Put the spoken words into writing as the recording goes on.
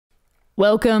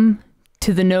Welcome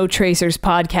to the No Tracers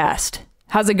podcast.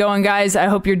 How's it going, guys? I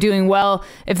hope you're doing well.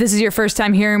 If this is your first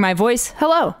time hearing my voice,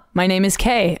 hello. My name is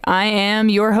Kay. I am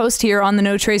your host here on the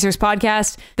No Tracers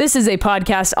podcast. This is a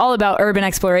podcast all about urban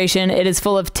exploration. It is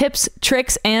full of tips,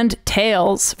 tricks, and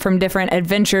tales from different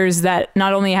adventures that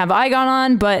not only have I gone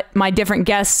on, but my different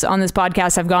guests on this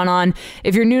podcast have gone on.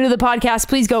 If you're new to the podcast,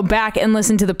 please go back and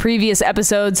listen to the previous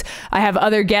episodes. I have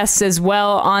other guests as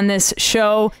well on this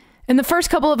show. And the first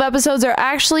couple of episodes are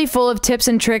actually full of tips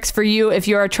and tricks for you if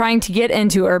you are trying to get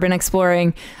into urban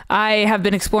exploring. I have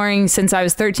been exploring since I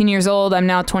was 13 years old. I'm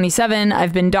now 27.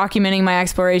 I've been documenting my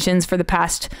explorations for the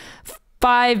past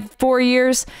 4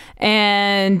 years.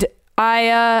 And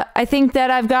I think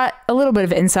that I've got a little bit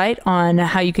of insight on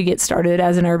how you could get started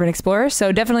as an urban explorer.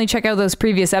 So definitely check out those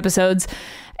previous episodes.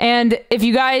 And if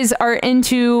you guys are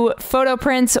into photo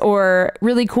prints or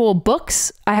really cool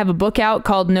books, I have a book out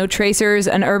called No Tracers,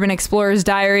 an Urban Explorer's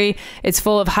Diary. It's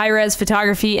full of high-res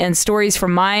photography and stories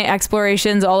from my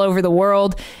explorations all over the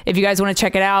world. If you guys want to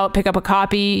check it out, pick up a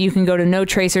copy. You can go to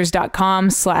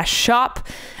notracers.com/shop.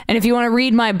 And if you want to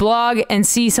read my blog and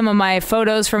see some of my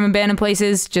photos from abandoned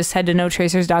places, just head to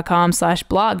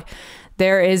notracers.com/blog.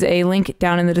 There is a link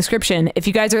down in the description. If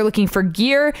you guys are looking for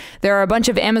gear, there are a bunch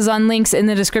of Amazon links in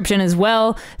the description as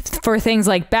well for things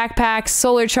like backpacks,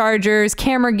 solar chargers,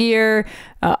 camera gear,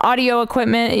 audio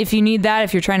equipment. If you need that,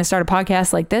 if you're trying to start a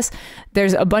podcast like this,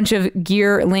 there's a bunch of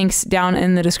gear links down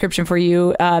in the description for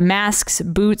you. Masks,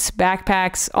 boots,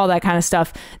 backpacks, all that kind of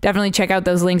stuff. Definitely check out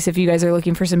those links if you guys are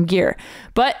looking for some gear.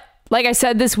 But like I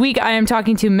said, this week I am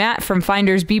talking to Matt from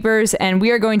Finders Beepers, and we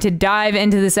are going to dive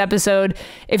into this episode.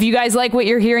 If you guys like what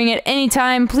you're hearing at any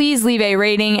time, please leave a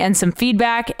rating and some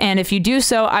feedback. And if you do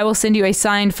so, I will send you a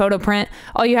signed photo print.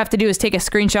 All you have to do is take a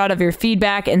screenshot of your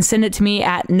feedback and send it to me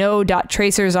at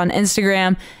no.tracers on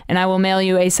Instagram, and I will mail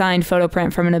you a signed photo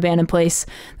print from an abandoned place.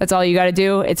 That's all you got to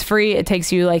do. It's free. It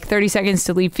takes you like 30 seconds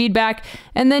to leave feedback,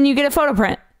 and then you get a photo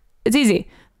print. It's easy.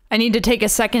 I need to take a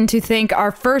second to thank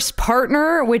our first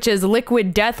partner, which is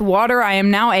Liquid Death Water. I am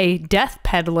now a death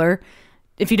peddler.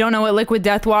 If you don't know what Liquid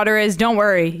Death Water is, don't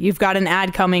worry. You've got an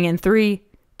ad coming in 3,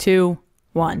 2,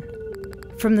 1.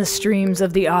 From the streams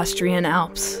of the Austrian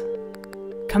Alps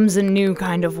comes a new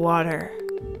kind of water.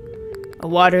 A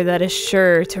water that is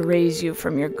sure to raise you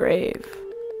from your grave.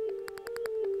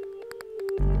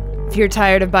 If you're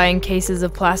tired of buying cases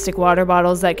of plastic water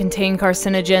bottles that contain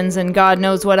carcinogens and God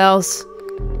knows what else,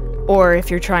 or if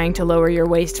you're trying to lower your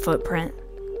waste footprint,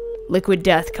 Liquid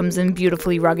Death comes in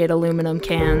beautifully rugged aluminum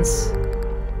cans.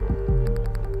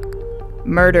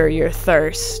 Murder your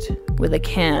thirst with a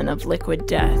can of Liquid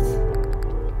Death.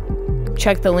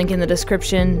 Check the link in the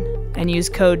description and use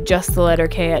code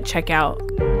JustTheLetterK at checkout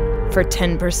for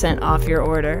 10% off your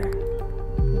order.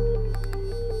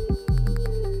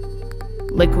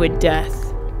 Liquid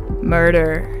Death.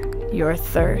 Murder your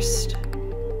thirst.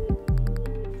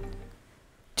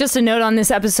 Just a note on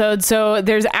this episode, so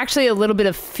there's actually a little bit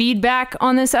of feedback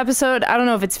on this episode. I don't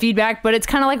know if it's feedback, but it's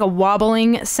kind of like a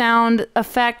wobbling sound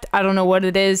effect. I don't know what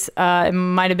it is. It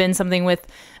might have been something with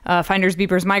Finders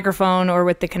Beepers microphone or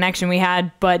with the connection we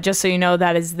had, but just so you know,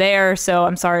 that is there. So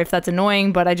I'm sorry if that's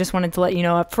annoying, but I just wanted to let you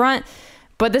know up front.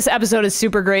 But this episode is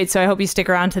super great, so I hope you stick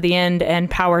around to the end and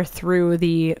power through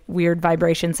the weird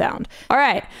vibration sound. All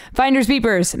right, Finders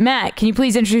Beepers. Matt, can you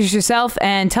please introduce yourself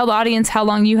and tell the audience how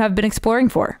long you have been exploring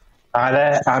for? Hi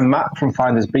there, I'm Matt from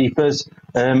Finders Beepers.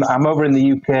 I'm over in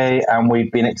the UK, and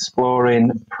we've been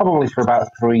exploring probably for about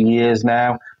 3 years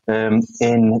now in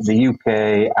the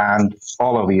UK and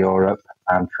all over Europe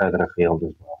and further afield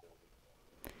as well.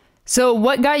 So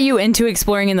what got you into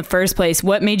exploring in the first place?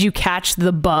 What made you catch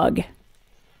the bug?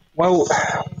 Well,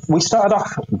 we started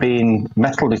off being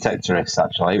metal detectorists,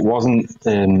 actually. It wasn't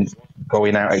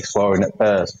going out exploring at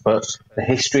first, but the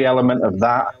history element of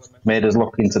that made us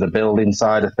look into the building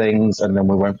side of things, and then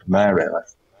we went from there, really.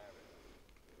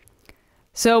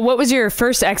 So what was your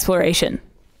first exploration?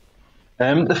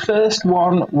 The first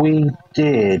one we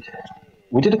did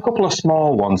a couple of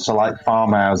small ones, so like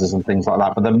farmhouses and things like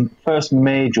that, but the first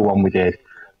major one we did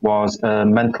was a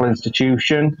mental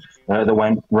institution that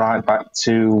went right back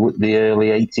to the early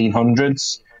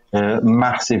 1800s.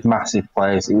 Massive, massive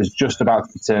place. It was just about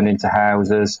to be turned into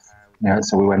houses.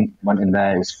 So we went in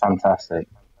there. It was fantastic.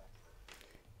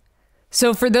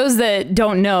 So for those that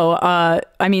don't know,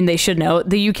 I mean, they should know,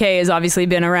 the UK has obviously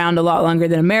been around a lot longer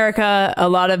than America. A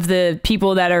lot of the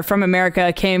people that are from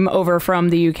America came over from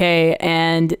the UK.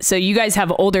 And so you guys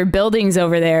have older buildings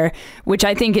over there, which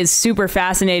I think is super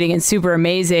fascinating and super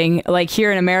amazing. Like here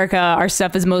in America, our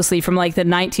stuff is mostly from like the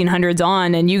 1900s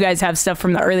on, and you guys have stuff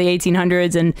from the early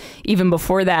 1800s and even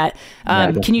before that.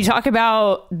 Can you talk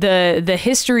about the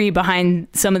history behind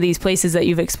some of these places that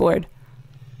you've explored?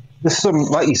 There's some,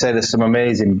 like you say, there's some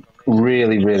amazing,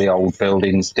 really, really old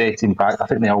buildings dating back. I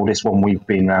think the oldest one we've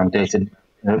been around dated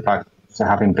back to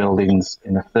having buildings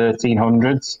in the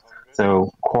 1300s,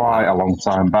 so quite a long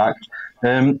time back.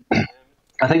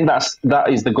 I think that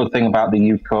is the good thing about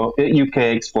the UK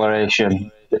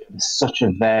exploration. There's such a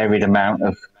varied amount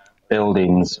of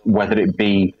buildings, whether it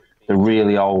be the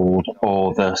really old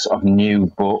or the sort of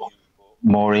new, but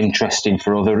more interesting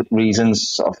for other reasons,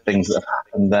 sort of things that have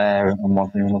happened there and one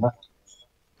thing or another.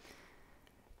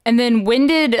 And then when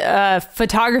did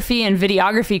photography and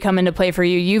videography come into play for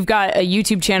you? You've got a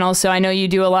YouTube channel, so I know you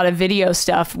do a lot of video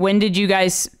stuff. When did you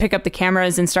guys pick up the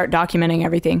cameras and start documenting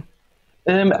everything?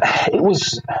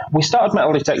 We started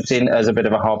metal detecting as a bit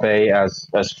of a hobby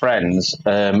as friends,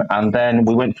 and then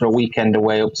we went for a weekend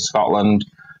away up to Scotland.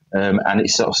 And it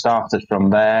sort of started from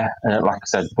there. Like I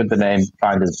said, with the name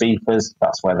Finders Beepers,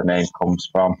 that's where the name comes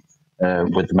from,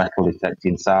 with the metal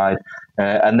detecting side.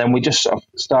 And then we just sort of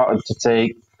started to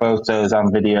take photos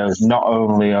and videos, not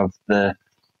only of the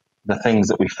things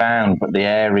that we found, but the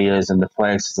areas and the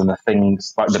places and the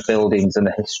things, like the buildings and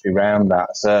the history around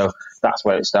that. So that's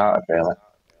where it started, really.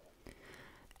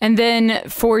 And then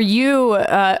for you,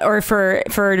 or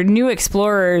for new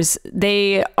explorers,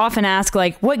 they often ask,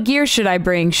 like, what gear should I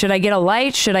bring? Should I get a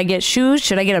light? Should I get shoes?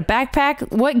 Should I get a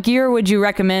backpack? What gear would you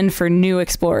recommend for new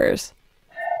explorers?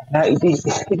 Now,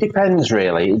 it depends,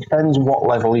 really. It depends what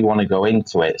level you want to go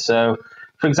into it. So,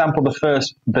 for example, the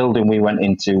first building we went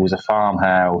into was a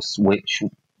farmhouse, which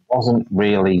wasn't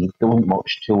really, there wasn't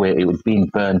much to it. It was being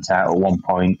burnt out at one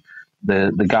point.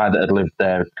 The guy that had lived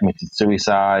there committed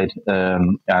suicide,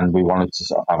 and we wanted to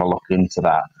sort of have a look into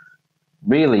that.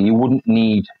 Really, you wouldn't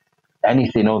need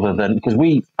anything other than, because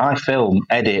I film,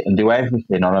 edit, and do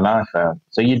everything on an iPhone.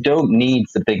 So you don't need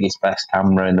the biggest, best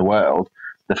camera in the world.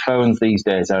 The phones these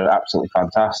days are absolutely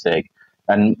fantastic.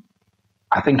 And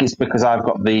I think it's because I've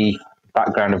got the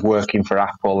background of working for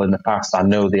Apple in the past. I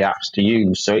know the apps to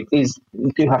use. So you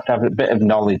do have to have a bit of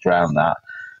knowledge around that.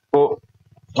 But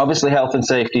obviously, health and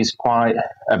safety is quite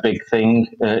a big thing.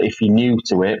 If you're new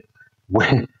to it,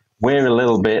 we're a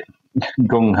little bit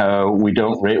gung-ho. We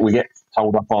get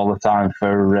told off all the time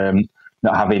for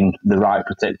not having the right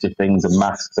protective things and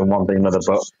masks and one thing and another.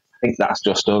 But I think that's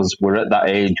just us. We're at that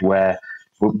age where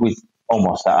we're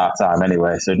almost at our time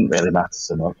anyway, so it didn't really matter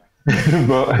so much.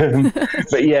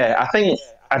 but yeah,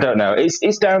 I don't know.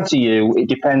 It's down to you. It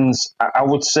depends. I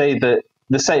would say that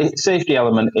the safety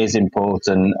element is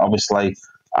important. Obviously,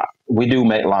 we do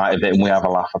make light of it and we have a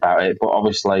laugh about it, but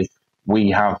obviously we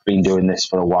have been doing this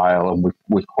for a while and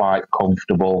we're quite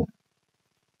comfortable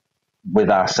with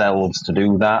ourselves to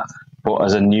do that. But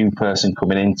as a new person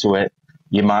coming into it,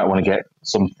 you might want to get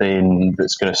something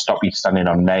that's going to stop you standing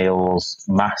on nails,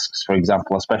 masks, for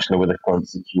example, especially with the current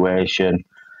situation.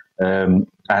 And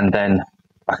then,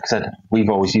 like I said, we've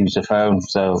always used a phone.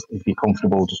 So if you're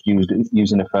comfortable just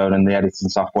using a phone and the editing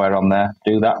software on there,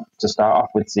 do that to start off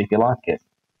with, see if you like it.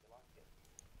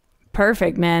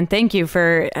 Perfect, man. Thank you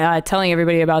for telling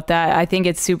everybody about that. I think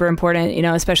it's super important,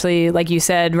 especially like you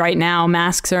said, right now,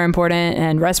 masks are important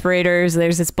and respirators.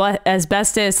 There's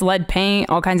asbestos, lead paint,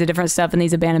 all kinds of different stuff in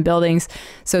these abandoned buildings.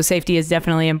 So safety is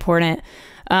definitely important.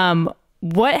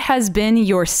 What has been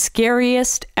your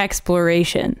scariest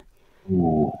exploration?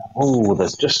 Oh,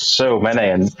 there's just so many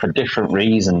and for different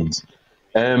reasons.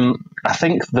 I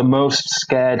think the most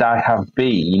scared I have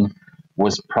been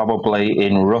was probably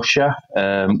in Russia.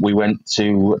 We went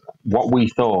to what we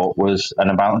thought was an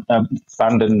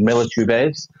abandoned military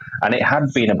base, and it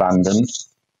had been abandoned,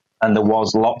 and there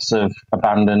was lots of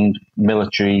abandoned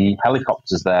military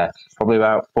helicopters there, probably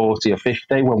about 40 or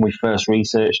 50 when we first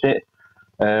researched it.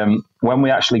 When we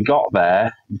actually got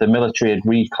there, the military had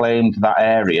reclaimed that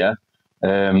area,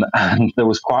 and there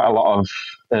was quite a lot of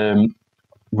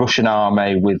Russian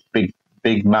army with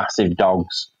big, massive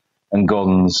dogs and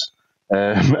guns.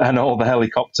 And all the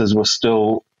helicopters were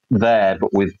still there,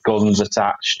 but with guns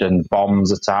attached and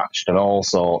bombs attached and all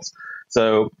sorts.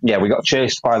 So, yeah, we got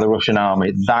chased by the Russian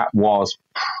army. That was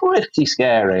pretty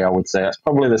scary, I would say. That's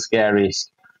probably the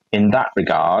scariest in that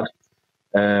regard.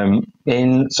 We've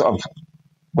been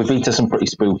to some pretty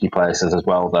spooky places as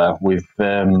well, though.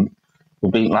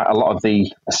 we've been like a lot of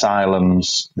the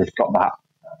asylums. They've got that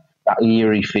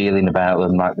eerie feeling about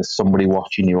them, like there's somebody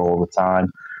watching you all the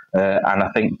time. And I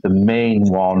think the main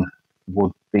one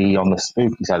would be on the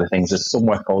spooky side of things. There's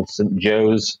somewhere called St.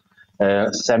 Joe's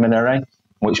Seminary,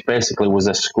 which basically was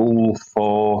a school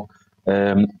for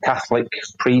Catholic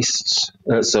priests.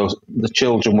 So the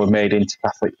children were made into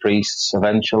Catholic priests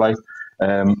eventually.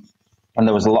 And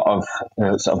there was a lot of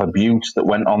sort of abuse that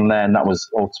went on there, and that was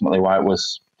ultimately why it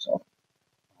was sort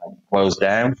of closed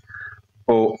down.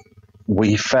 But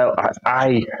we felt,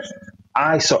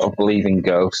 I sort of believe in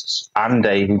ghosts.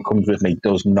 Andy, who comes with me,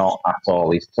 does not at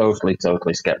all. He's totally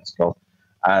skeptical.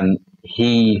 And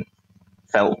he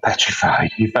felt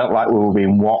petrified. He felt like we were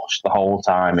being watched the whole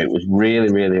time. It was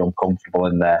really uncomfortable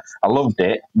in there. I loved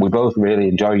it. We both really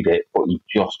enjoyed it, but you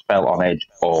just felt on edge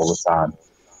all the time.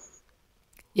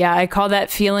 Yeah, I call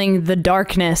that feeling the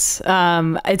darkness.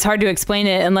 It's hard to explain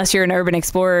it unless you're an urban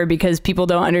explorer, because people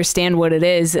don't understand what it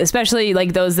is, especially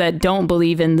like those that don't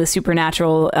believe in the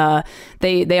supernatural.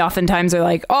 They oftentimes are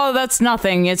like, oh, that's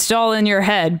nothing. It's all in your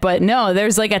head. But no,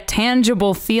 there's like a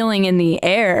tangible feeling in the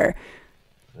air.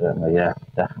 Yeah,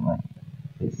 definitely.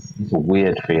 It's a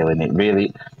weird feeling. It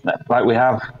really, like we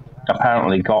have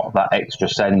apparently got that extra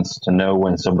sense to know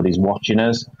when somebody's watching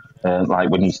us. Like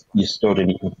when you stood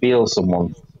and you can feel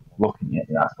someone looking at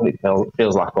you. That's what it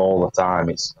feels like all the time.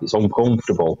 It's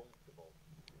uncomfortable.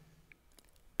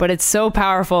 But it's so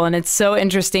powerful, and it's so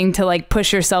interesting to like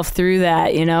push yourself through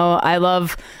that. You know, I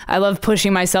love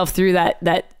pushing myself through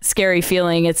that scary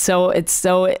feeling. It's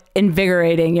so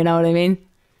invigorating. You know what I mean?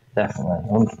 Definitely,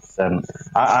 100%.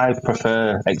 I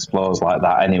prefer explores like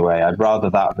that anyway. I'd rather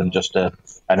that than just an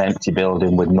empty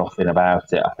building with nothing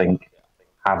about it. I think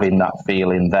having that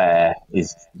feeling there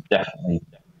is definitely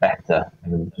better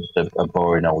than just a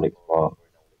boring old explore.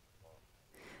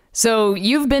 So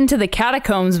you've been to the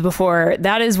Catacombs before.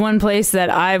 That is one place that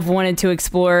I've wanted to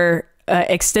explore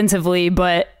extensively,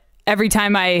 but every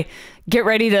time I get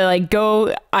ready to like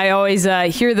go, I always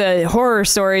hear the horror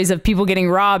stories of people getting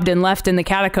robbed and left in the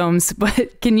catacombs.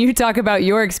 But can you talk about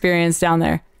your experience down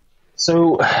there?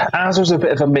 So ours was a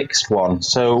bit of a mixed one.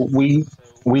 So we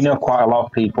know quite a lot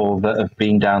of people that have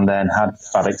been down there and had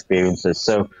bad experiences.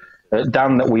 So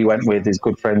Dan that we went with is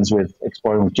good friends with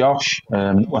Exploring with Josh.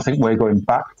 I think we're going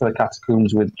back to the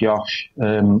Catacombs with Josh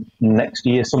next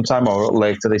year sometime, or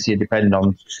later this year, depending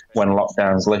on when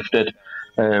lockdown's lifted.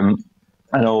 And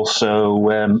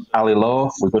also Ali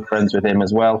Law, we're good friends with him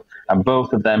as well. And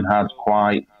both of them had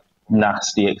quite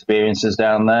nasty experiences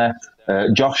down there.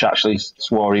 Josh actually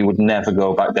swore he would never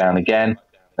go back down again,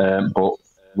 but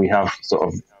we have sort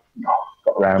of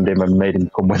got around him and made him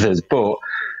come with us. But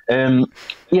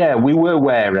yeah, we were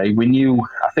wary. We knew,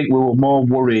 I think we were more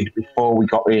worried before we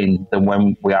got in than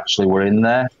when we actually were in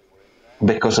there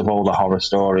because of all the horror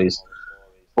stories.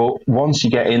 But once you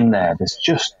get in there, there's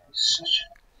just such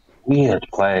a weird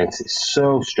place. It's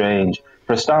so strange.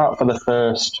 For a start, for the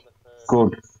first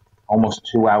good almost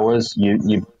 2 hours,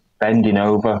 you're bending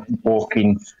over,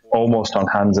 walking almost on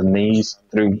hands and knees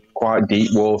through quite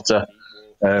deep water,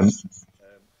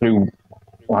 through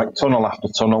like tunnel after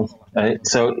tunnel.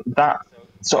 So that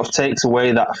sort of takes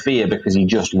away that fear because you're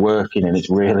just working and it's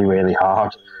really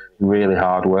hard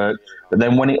work. But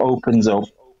then when it opens up,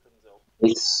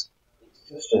 it's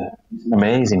just it's an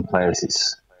amazing place.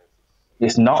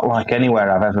 It's not like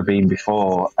anywhere I've ever been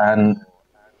before, and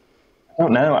I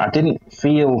don't know, I didn't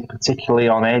feel particularly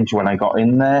on edge when I got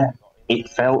in there. It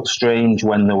felt strange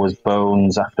when there was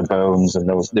bones after bones, and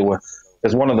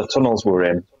there's one of the tunnels we're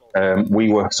in.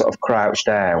 We were sort of crouched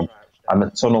down, and the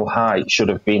tunnel height should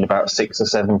have been about 6 or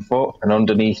 7 foot, and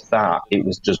underneath that it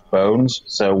was just bones.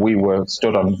 So we were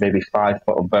stood on maybe 5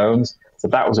 foot of bones. So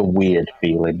that was a weird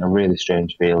feeling, a really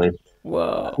strange feeling.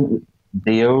 Whoa.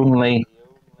 The only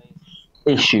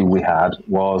issue we had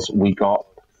was we got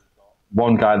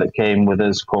one guy that came with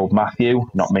us called Matthew,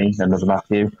 not me, another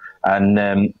Matthew,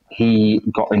 and he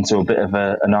got into a bit of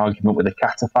an argument with a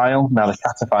cataphile. Now, the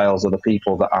cataphiles are the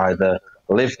people that either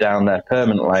live down there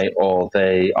permanently or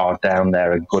they are down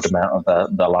there a good amount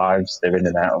of their lives. They're in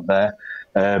and out of there.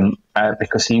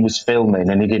 Because he was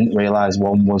filming and he didn't realise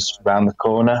one was round the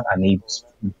corner, and he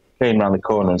came round the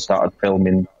corner and started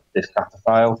filming this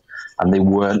cataphile, and they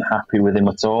weren't happy with him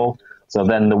at all. So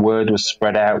then the word was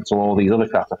spread out to all these other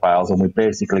cataphiles, and we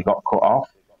basically got cut off.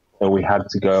 So we had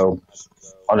to go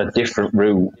on a different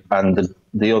route, and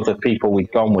the other people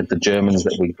we'd gone with, the Germans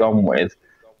that we'd gone with,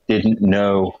 didn't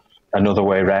know another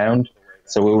way round.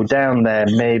 So we were down there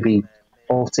maybe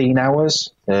 14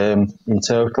 hours in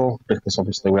total, because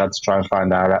obviously we had to try and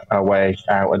find our way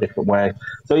out a different way.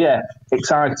 So yeah,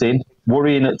 exciting,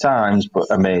 Worrying at times, but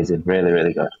amazing. Really,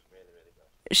 really good.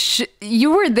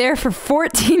 You were there for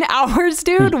 14 hours,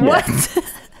 dude? Yeah. What?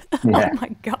 Yeah. Oh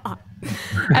my God.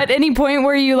 At any point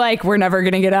were you like, we're never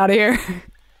going to get out of here?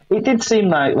 It did seem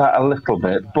like that a little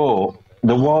bit, but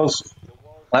there was,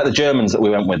 like the Germans that we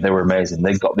went with, they were amazing.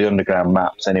 They got the underground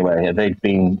maps anyway. They'd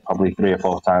been probably 3 or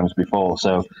 4 times before,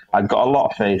 so I'd got a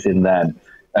lot of faith in them.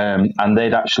 And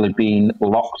they'd actually been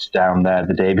locked down there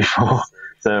the day before.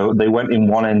 So they went in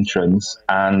one entrance,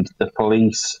 and the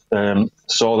police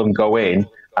saw them go in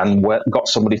and got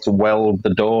somebody to weld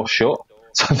the door shut,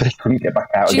 so they couldn't get back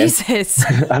out Jesus.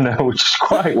 again. I know, which is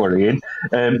quite worrying.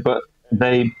 But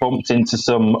they bumped into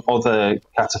some other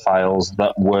cataphiles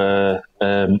that were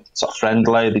sort of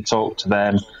friendly. They talked to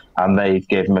them, and they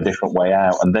gave them a different way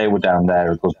out. And they were down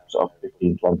there a good sort of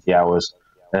 15, 20 hours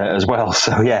as well.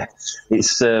 So yeah, it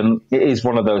is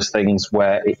one of those things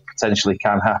where it potentially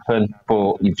can happen,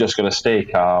 but you've just got to stay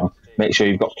calm. Make sure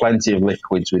you've got plenty of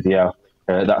liquids with you.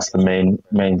 That's the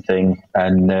main thing,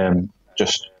 and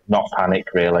just not panic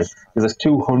really, because there's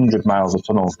 200 miles of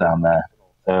tunnels down there.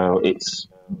 So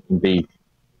it'd be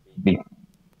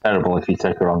terrible if you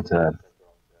take a wrong turn.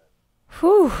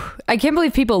 Whew. I can't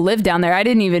believe people live down there. I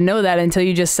didn't even know that until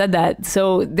you just said that.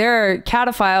 So there are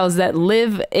cataphiles that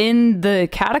live in the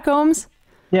catacombs?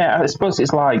 Yeah, I suppose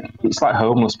it's like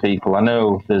homeless people. I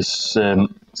know there's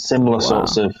similar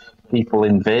sorts of people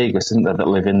in Vegas, isn't there, that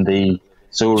live in the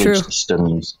sewerage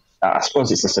systems. I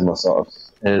suppose it's a similar sort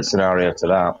of scenario to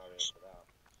that.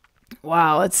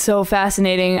 Wow, it's so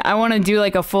fascinating. I want to do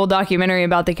like a full documentary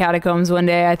about the catacombs one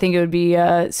day. I think it would be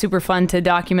super fun to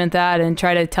document that and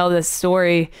try to tell this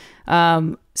story.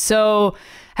 So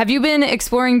have you been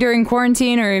exploring during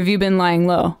quarantine, or have you been lying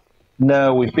low?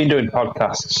 No, we've been doing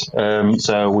podcasts.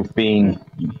 So we've been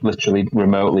literally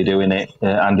remotely doing it.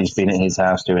 Andy's been at his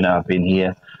house doing it. I've been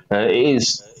here. It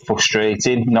is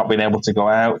frustrating not being able to go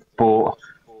out, but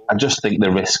I just think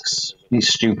the risks is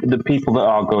stupid. The people that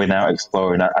are going out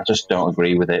exploring, I just don't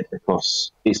agree with it,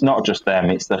 because it's not just them,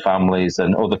 it's their families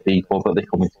and other people that they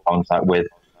come into contact with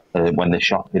when they're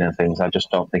shopping and things. I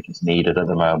just don't think it's needed at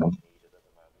the moment.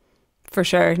 For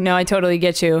sure. No, I totally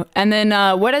get you. And then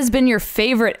what has been your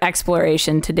favorite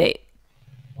exploration to date?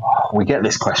 We get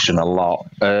this question a lot.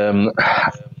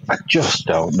 I just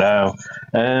don't know.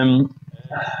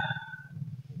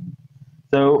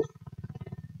 So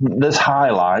there's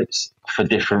highlights for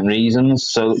different reasons.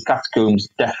 So Catacombs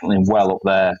definitely well up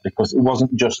there, because it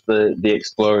wasn't just the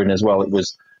exploring as well, it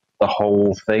was the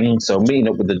whole thing. So meeting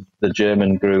up with the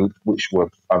German group, which were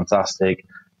fantastic,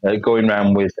 going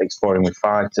around with exploring with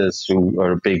fighters, who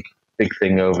are a big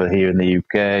thing over here in the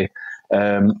UK.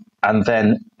 And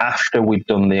then after we'd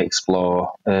done the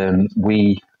explore, it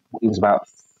was about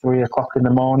 3 o'clock in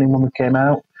the morning when we came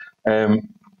out.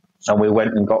 And we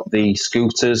went and got the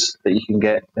scooters that you can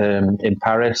get in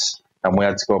Paris. And we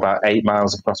had to go about 8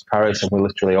 miles across Paris, and we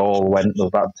literally all went, there was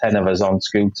about 10 of us on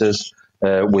scooters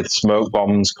with smoke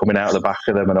bombs coming out of the back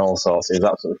of them and all sorts. It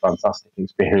was absolutely fantastic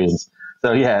experience.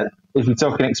 So yeah, if you're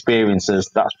talking experiences,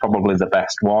 that's probably the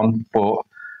best one. But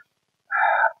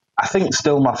I think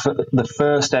still the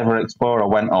first ever Explorer I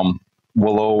went on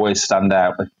will always stand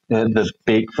out.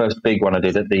 The first big one I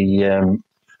did at the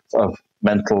sort of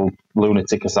mental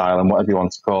lunatic asylum, whatever you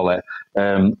want to call it.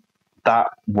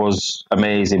 That was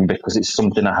amazing, because it's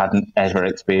something I hadn't ever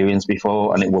experienced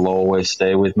before, and it will always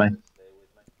stay with me.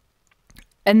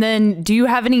 And then do you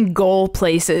have any goal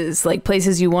places, like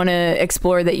places you want to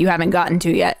explore that you haven't gotten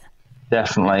to yet?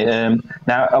 Definitely.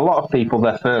 Now, a lot of people,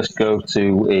 their first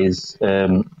go-to is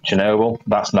Chernobyl.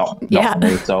 That's not for me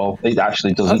at all. It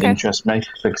actually doesn't interest me,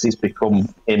 because it's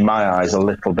become, in my eyes, a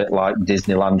little bit like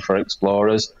Disneyland for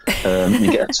explorers.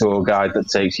 You get a tour guide that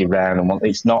takes you around, and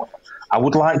it's not. I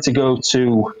would like to go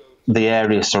to the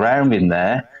area surrounding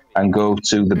there and go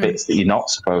to the bits that you're not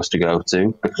supposed to go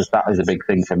to, because that is a big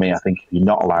thing for me. I think if you're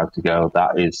not allowed to go,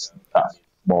 that's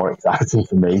more exciting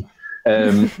for me.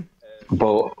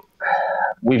 But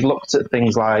we've looked at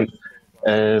things like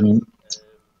a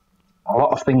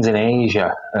lot of things in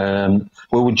Asia.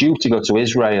 We were due to go to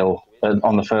Israel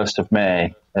on the 1st of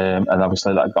May, and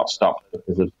obviously that got stopped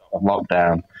because of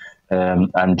lockdown,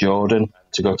 and Jordan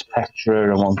to go to Petra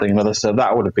and one thing and another. So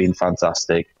that would have been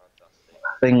fantastic.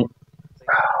 I think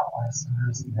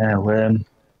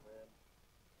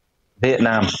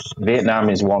Vietnam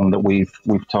is one that we've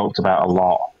talked about a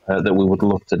lot, that we would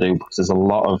love to do, because there's a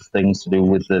lot of things to do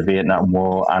with the Vietnam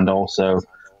War, and also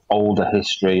older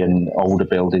history and older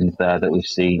buildings there that we've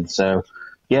seen. So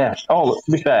yeah, to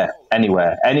be fair,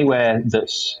 anywhere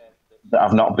that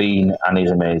I've not been and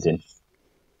is amazing.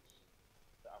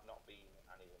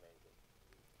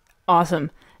 Awesome.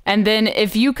 And then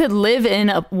if you could live in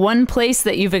one place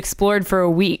that you've explored for a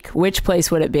week, which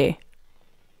place would it be?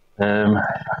 I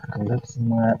can live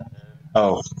somewhere.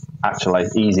 Oh, actually,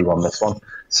 easy one, this one.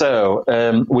 So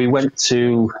we went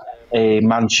to a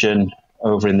mansion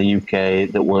over in the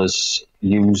UK that was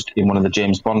used in one of the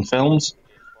James Bond films.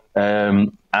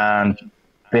 And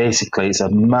basically, it's a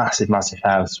massive, massive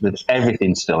house with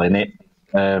everything still in it.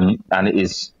 And it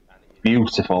is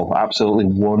beautiful, absolutely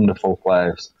wonderful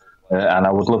place. And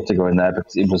I would love to go in there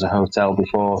because it was a hotel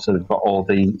before, so they've got all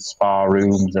the spa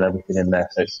rooms and everything in there.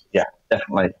 So it's, yeah,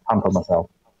 definitely hamper myself.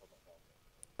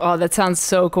 Oh, that sounds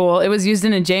so cool. It was used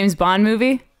in a James Bond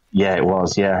movie? Yeah, it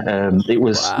was. Yeah, it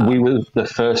was. Wow. We were the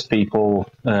first people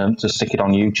to stick it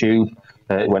on YouTube.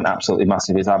 It went absolutely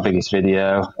massive. It's our biggest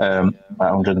video, about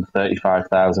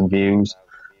 135,000 views.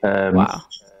 Wow!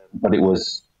 But it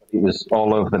was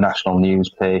all over the national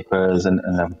newspapers and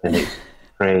everything. It's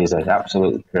crazy,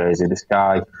 absolutely crazy. This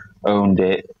guy owned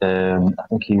it. I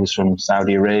think he was from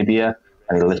Saudi Arabia,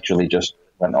 and he literally just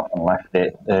went off and left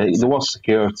it. There was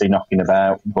security knocking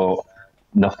about, but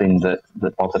nothing that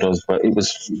bothered us. But it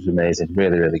was amazing,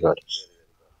 really, really good.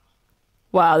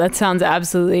 Wow, that sounds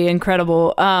absolutely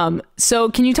incredible. So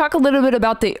can you talk a little bit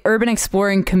about the urban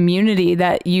exploring community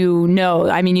that you know?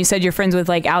 I mean, you said you're friends with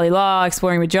like Ali Law,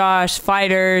 Exploring with Josh,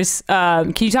 Fighters.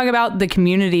 Can you talk about the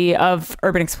community of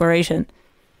urban exploration?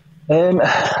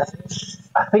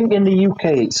 I think in the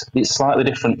UK it's slightly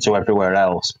different to everywhere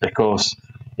else because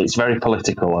it's very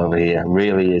political over here. It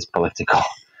really is political.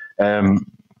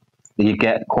 You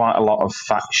get quite a lot of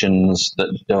factions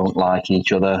that don't like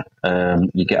each other.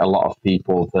 You get a lot of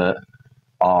people that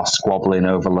are squabbling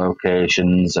over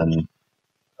locations. And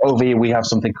over here we have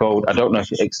something called, I don't know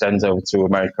if it extends over to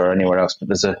America or anywhere else, but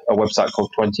there's a website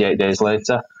called 28 Days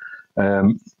Later.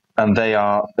 And they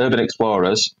are urban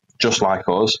explorers, just like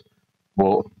us,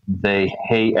 but they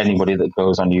hate anybody that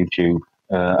goes on YouTube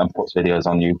and puts videos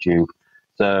on YouTube.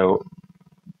 So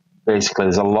basically,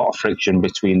 there's a lot of friction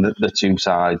between the two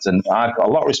sides, and I've got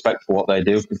a lot of respect for what they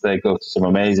do because they go to some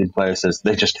amazing places.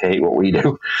 They just hate what we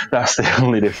do. That's the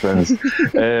only difference.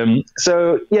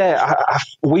 So yeah,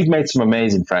 we've made some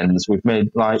amazing friends. We've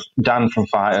made like Dan from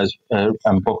Fighters and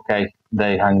YIKES.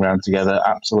 They hang around together.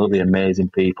 Absolutely amazing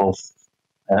people.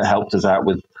 Helped us out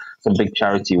with some big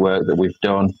charity work that we've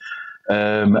done,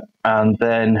 and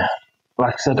then,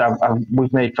 like I said,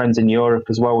 we've made friends in Europe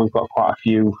as well. We've got quite a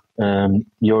few.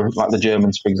 Europe, like the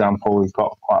Germans, for example, we've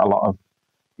got quite a lot of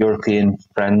European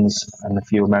friends and a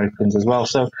few Americans as well.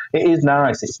 So it is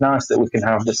nice. It's nice that we can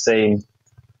have the same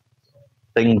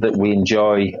thing that we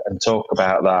enjoy and talk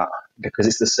about that, because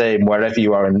it's the same wherever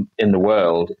you are in the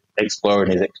world.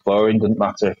 Exploring is exploring. Doesn't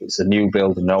matter if it's a new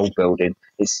building, an old building.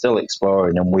 It's still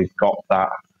exploring, and we've got that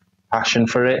passion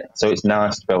for it. So it's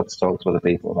nice to be able to talk to other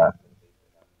people about it.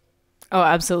 Oh,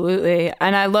 absolutely.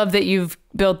 And I love that you've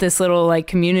built this little like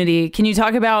community. Can you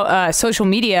talk about social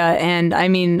media? And I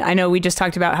mean, I know we just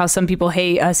talked about how some people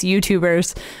hate us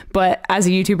YouTubers, but as a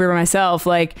YouTuber myself,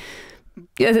 like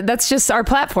that's just our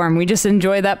platform. We just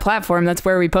enjoy that platform. That's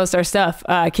where we post our stuff.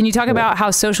 Can you talk about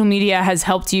how social media has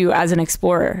helped you as an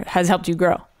explorer, has helped you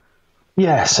grow?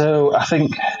 Yeah, so I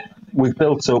think we've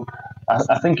built up,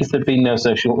 I think if there'd been no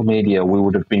social media, we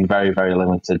would have been very, very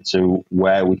limited to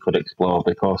where we could explore,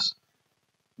 because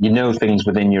you know things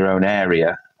within your own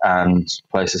area and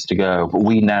places to go. But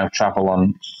we now travel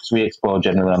on, so we explore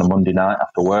generally on a Monday night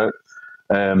after work.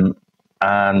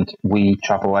 And we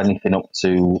travel anything up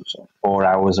to sort of 4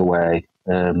 hours away.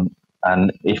 And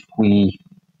if we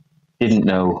didn't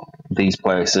know these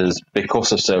places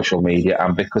because of social media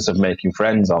and because of making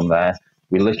friends on there,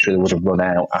 we literally would have run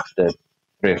out after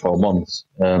 3 or 4 months.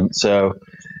 So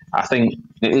I think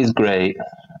it is great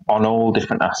on all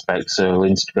different aspects. So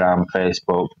Instagram,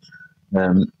 Facebook,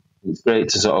 it's great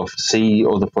to sort of see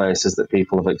other places that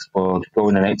people have explored, go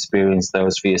in and experience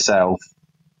those for yourself.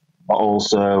 But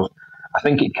also, I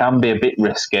think it can be a bit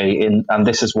risky, and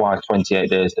this is why 28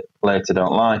 Days Later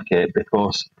don't like it,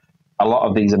 because a lot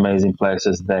of these amazing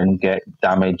places then get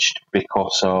damaged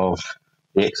because of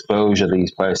the exposure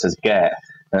these places get.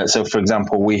 So, for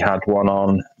example, we had one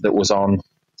on that was on,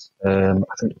 I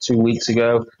think 2 weeks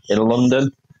ago in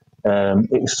London.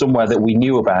 It was somewhere that we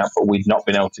knew about, but we'd not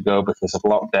been able to go because of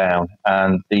lockdown.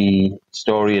 And the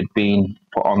story had been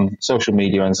put on social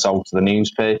media and sold to the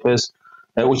newspapers,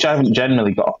 which I haven't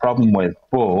generally got a problem with,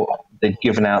 but they'd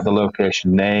given out the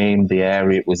location name, the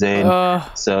area it was in.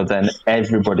 So then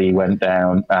everybody went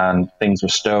down and things were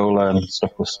stolen,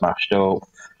 stuff was smashed up.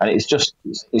 And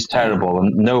it's terrible,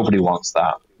 and nobody wants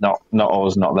that. Not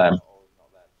us, not them.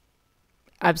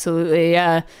 Absolutely,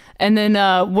 yeah. And then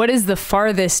what is the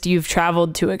farthest you've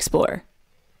traveled to explore?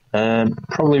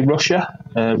 Probably Russia.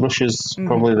 Russia's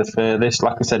probably the furthest.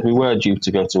 Like I said, we were due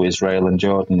to go to Israel and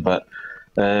Jordan, but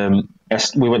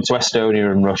we went to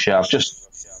Estonia and Russia. I've just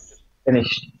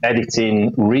finished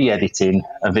re-editing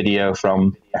a video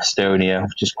from Estonia,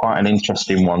 which is quite an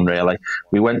interesting one, really.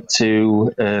 We went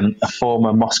to a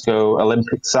former Moscow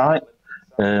Olympic site.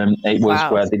 It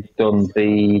was where they'd done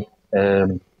the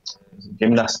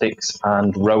gymnastics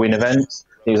and rowing events.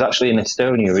 It was actually in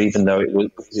Estonia, even though it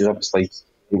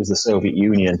was the Soviet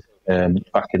Union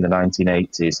back in the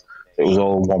 1980s. It was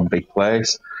all one big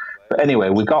place. But anyway,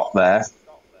 we got there,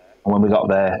 and when we got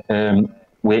there,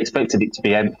 we expected it to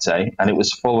be empty, and it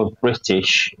was full of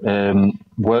British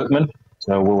workmen.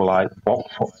 So we were like,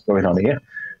 what's going on here?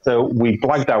 So we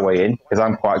blagged our way in, because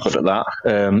I'm quite good at that.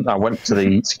 I went to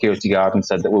the security guard and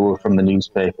said that we were from the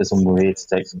newspapers and we were here to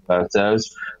take some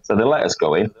photos. So they let us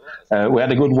go in. We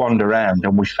had a good wander around,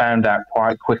 and we found out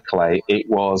quite quickly it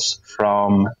was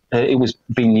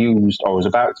being used, or was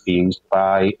about to be used,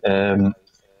 by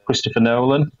Christopher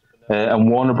Nolan and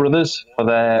Warner Brothers for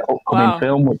their upcoming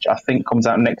film, which I think comes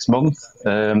out next month.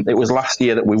 It was last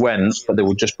year that we went, but they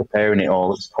were just preparing it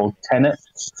all. It's called Tenet.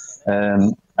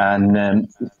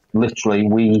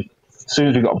 Literally, as soon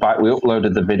as we got back, we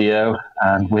uploaded the video,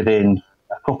 and within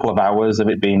a couple of hours of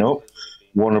it being up,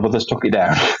 Warner Brothers took it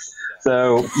down.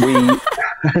 So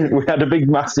we had a big,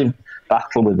 massive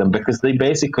battle with them, because they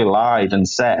basically lied and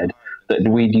said that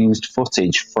we'd used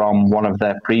footage from one of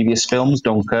their previous films,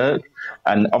 Dunkirk,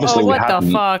 and obviously we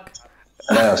hadn't. What the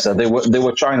fuck? No, so they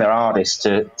were trying their hardest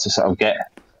to sort of get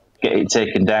it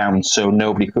taken down, so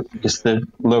nobody could, because the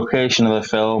location of the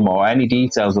film or any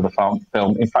details of the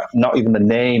film, in fact, not even the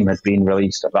name had been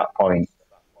released at that point.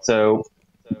 So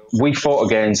we fought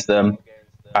against them,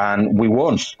 and we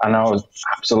won. And I was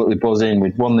absolutely buzzing.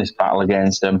 We'd won this battle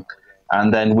against them.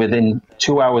 And then within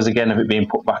 2 hours again of it being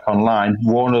put back online,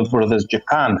 Warner Brothers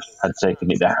Japan had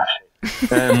taken it down,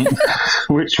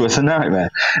 which was a nightmare.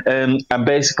 And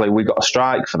basically we got a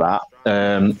strike for that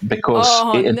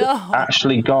because it had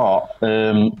actually got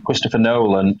Christopher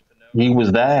Nolan. He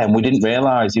was there, and we didn't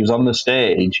realise he was on the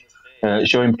stage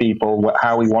showing people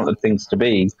how he wanted things to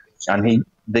be, and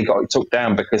they got it took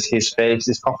down because his face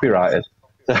is copyrighted.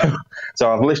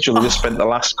 So I've literally just spent the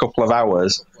last couple of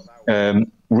hours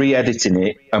re-editing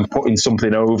it and putting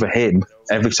something over him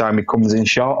every time he comes in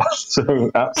shot.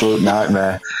 So absolute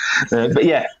nightmare. But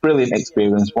yeah, brilliant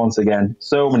experience once again.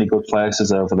 So many good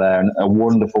places over there, and a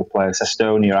wonderful place.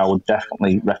 Estonia, I would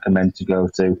definitely recommend to go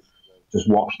to. Just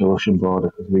watch the Russian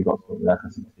border, because we got to there for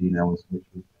 16 hours, which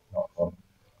was not fun.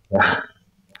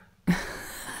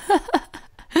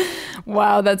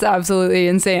 Wow, that's absolutely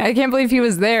insane. I can't believe he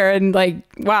was there, and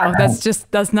wow, that's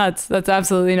nuts. That's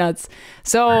absolutely nuts.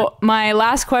 So my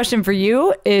last question for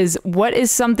you is, what is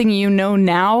something you know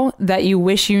now that you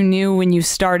wish you knew when you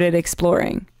started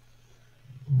exploring?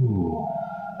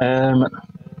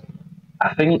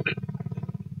 I think,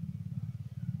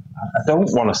 I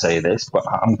don't want to say this, but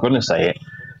I'm going to say it.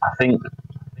 I think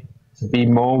to be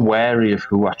more wary of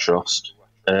who I trust.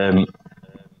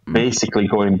 Basically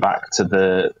going back to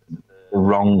the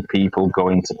wrong people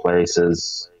going to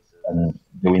places and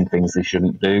doing things they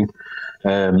shouldn't do.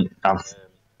 I'm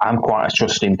quite a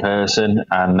trusting person,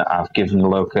 and I've given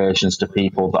locations to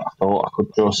people that I thought I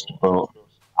could trust, but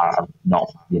I've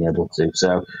not been able to.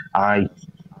 So I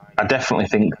definitely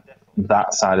think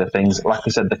that side of things, like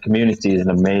I said, the community is an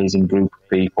amazing group of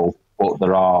people, but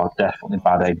there are definitely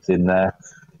bad eggs in there.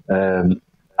 And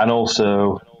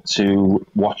also to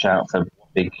watch out for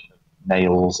big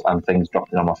nails and things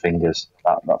dropping on my fingers.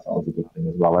 That's always a good thing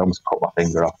as well. I almost cut my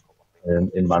finger off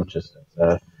in Manchester.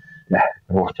 So yeah,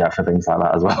 watch out for things like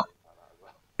that as well.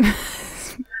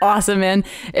 Awesome, man.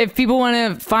 If people want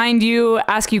to find you,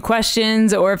 ask you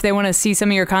questions, or if they want to see some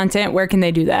of your content, where can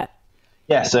they do that?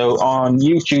 Yeah, so on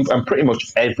YouTube and pretty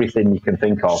much everything you can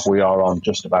think of, we are on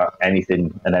just about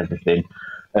anything and everything.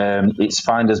 It's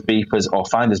Find Us Beepers, or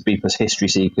Find Us Beepers History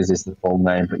Seekers is the full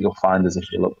name, but you'll find us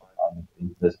if you look for Find Us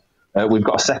Beepers. We've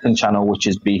got a second channel, which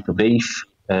is Beeper Beef,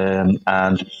 and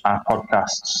our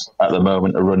podcasts at the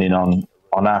moment are running on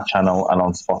our channel and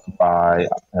on Spotify,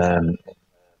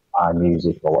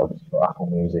 iMusic, or Apple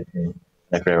Music, and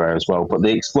everywhere as well. But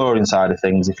the exploring side of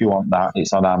things, if you want that,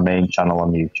 it's on our main channel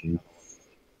on YouTube.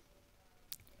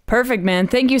 Perfect, man.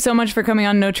 Thank you so much for coming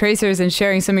on No Tracers and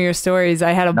sharing some of your stories.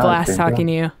 I had a blast talking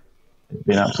to you. It's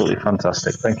been absolutely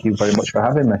fantastic. Thank you very much for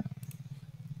having me.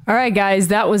 All right, guys,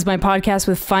 that was my podcast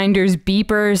with Finders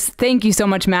Beepers. Thank you so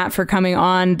much, Matt, for coming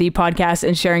on the podcast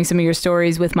and sharing some of your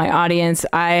stories with my audience.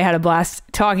 I had a blast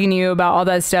talking to you about all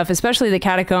that stuff, especially the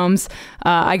catacombs.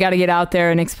 I got to get out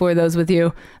there and explore those with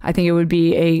you. I think it would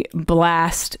be a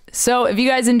blast. So if you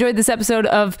guys enjoyed this episode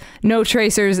of No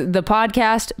Tracers, the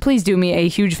podcast, please do me a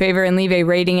huge favor and leave a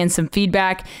rating and some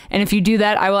feedback. And if you do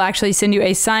that, I will actually send you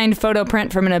a signed photo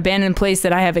print from an abandoned place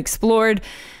that I have explored.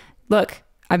 Look,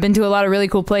 I've been to a lot of really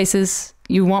cool places.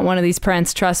 You want one of these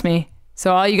prints, trust me.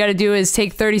 So all you got to do is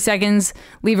take 30 seconds,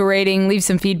 leave a rating, leave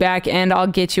some feedback, and I'll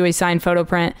get you a signed photo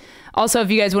print. Also, if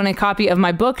you guys want a copy of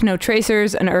my book, No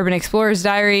Tracers, An Urban Explorer's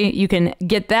Diary, you can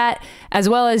get that, as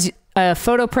well as a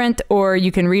photo print, or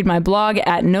you can read my blog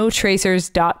at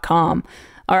notracers.com.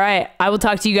 All right, I will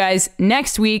talk to you guys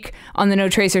next week on the No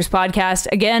Tracers podcast.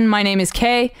 Again, my name is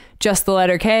K, just the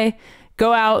letter K.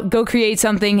 Go out, go create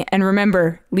something, and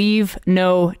remember, leave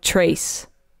no trace.